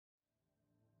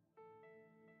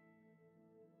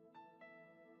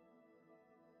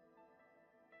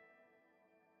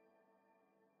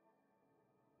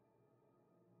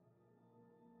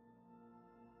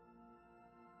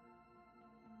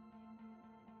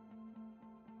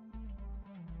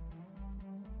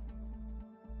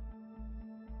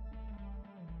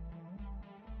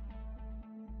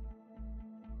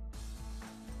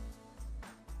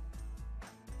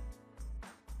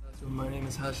So my name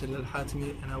is Hashil Al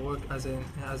Hatmi and I work as an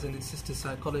assistant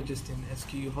psychologist in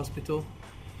SQU Hospital.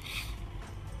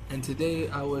 And today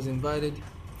I was invited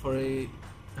for a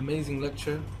amazing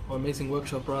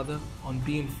workshop rather, on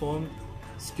Be Informed,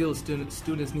 skills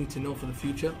students need to know for the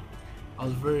future. I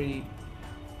was very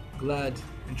glad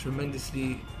and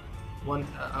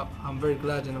I'm very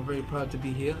glad and I'm very proud to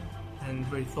be here and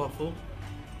very thoughtful.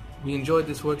 We enjoyed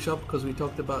this workshop because we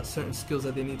talked about certain skills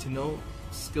that they need to know,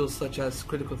 skills such as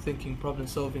critical thinking, problem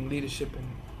solving, leadership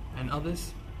and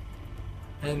others.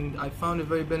 And I found it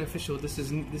very beneficial. This is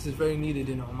very needed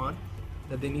in Oman,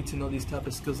 that they need to know these type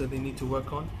of skills that they need to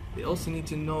work on. They also need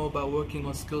to know about working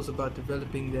on skills about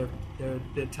developing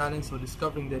their talents or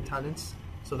discovering their talents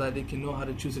so that they can know how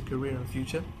to choose a career in the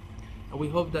future. And we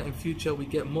hope that in future we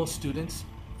get more students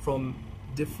from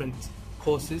different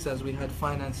courses, as we had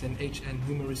finance and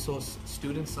human resource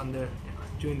students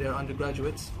during their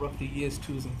undergraduates, roughly years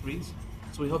 2s and 3s.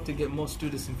 So we hope to get more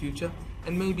students in future,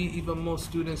 and maybe even more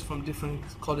students from different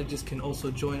colleges can also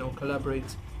join or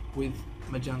collaborate with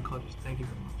Majan College. Thank you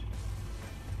very much.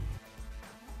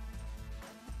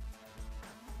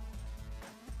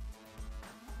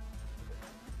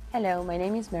 Hello, my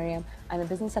name is Miriam. I'm a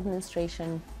business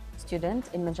administration student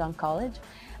in Majan College.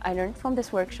 I learned from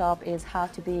this workshop is how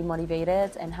to be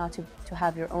motivated and how to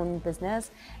have your own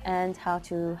business and how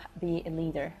to be a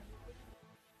leader.